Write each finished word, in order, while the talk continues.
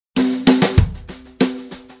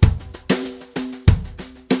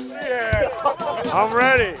I'm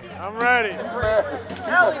ready. I'm ready.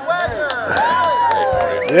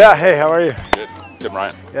 Yeah, hey, how are you? Good. Good,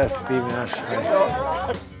 Ryan. Yes, Steve Nash.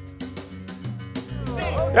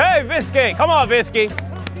 Hey, Visky. Come on, Visky. 06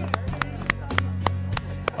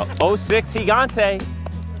 Gigante.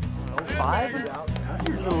 05?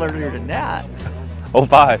 You're a little earlier than that.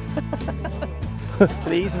 05.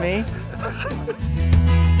 Please me.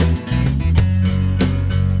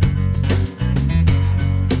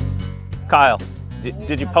 Kyle,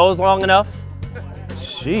 did you pose long enough?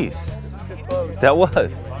 Jeez, that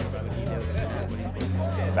was.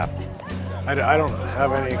 I don't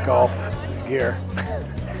have any golf gear.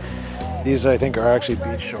 These, I think, are actually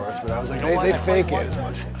beach shorts, but I was like, they fake it as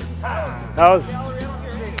much. That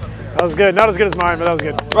was good. Not as good as mine, but that was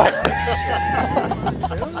good.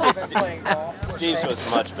 Steve's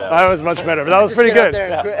was much better. That was much better, but that was pretty good.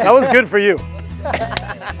 That was good for you.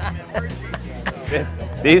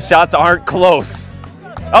 These shots aren't close.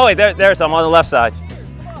 Oh wait, there's some on the left side.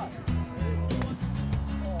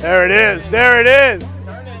 There it is. There it is.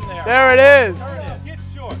 There it is.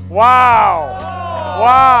 Wow.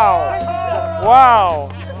 Wow. Wow.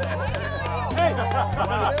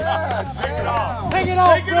 Take it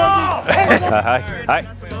off, Hi.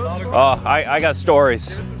 Oh, I got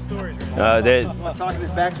stories. Want to talk to his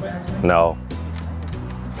backswing? No.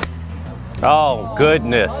 Oh,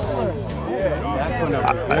 goodness.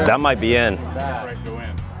 That might be in.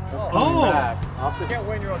 Oh! You can't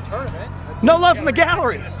win your own tournament. No love from the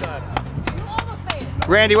gallery.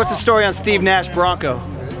 Randy, what's the story on Steve Nash Bronco?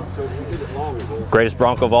 Greatest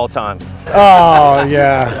Bronco of all time. Oh,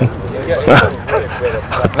 yeah.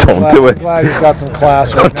 Don't do it. I'm glad he's got some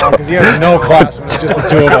class right now, because he has no class when it's just the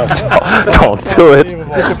two of us. Don't do it. Is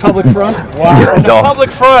this a public front? Wow. It's a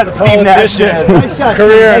public front, Steve Nash.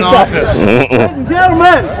 Career in office.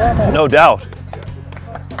 Gentlemen! No doubt.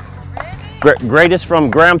 Greatest from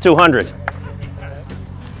Graham 200.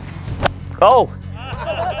 Oh.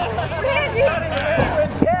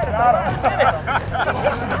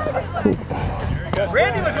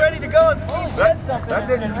 Randy was ready to go and Steve said something. That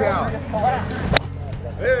didn't count. Just collapsed.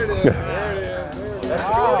 There it is. There it is.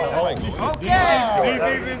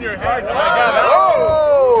 Okay. in your head.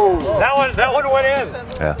 Oh! That one went in.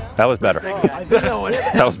 Yeah, that was better.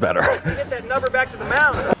 That was better. Get that number back to the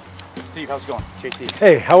mound. Steve, how's it going? JT.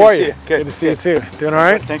 Hey, how are you? Good to see you too. Doing all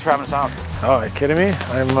right? Thanks for having us out. Oh, are you kidding me?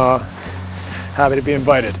 I'm happy to be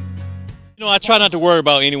invited. You know, I try not to worry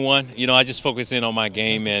about anyone. You know, I just focus in on my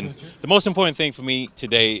game. And the most important thing for me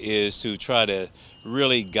today is to try to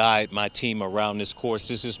really guide my team around this course.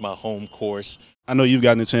 This is my home course. I know you've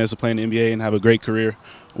gotten a chance to play in the NBA and have a great career.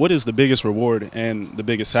 What is the biggest reward and the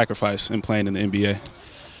biggest sacrifice in playing in the NBA?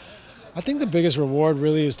 I think the biggest reward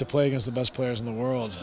really is to play against the best players in the world.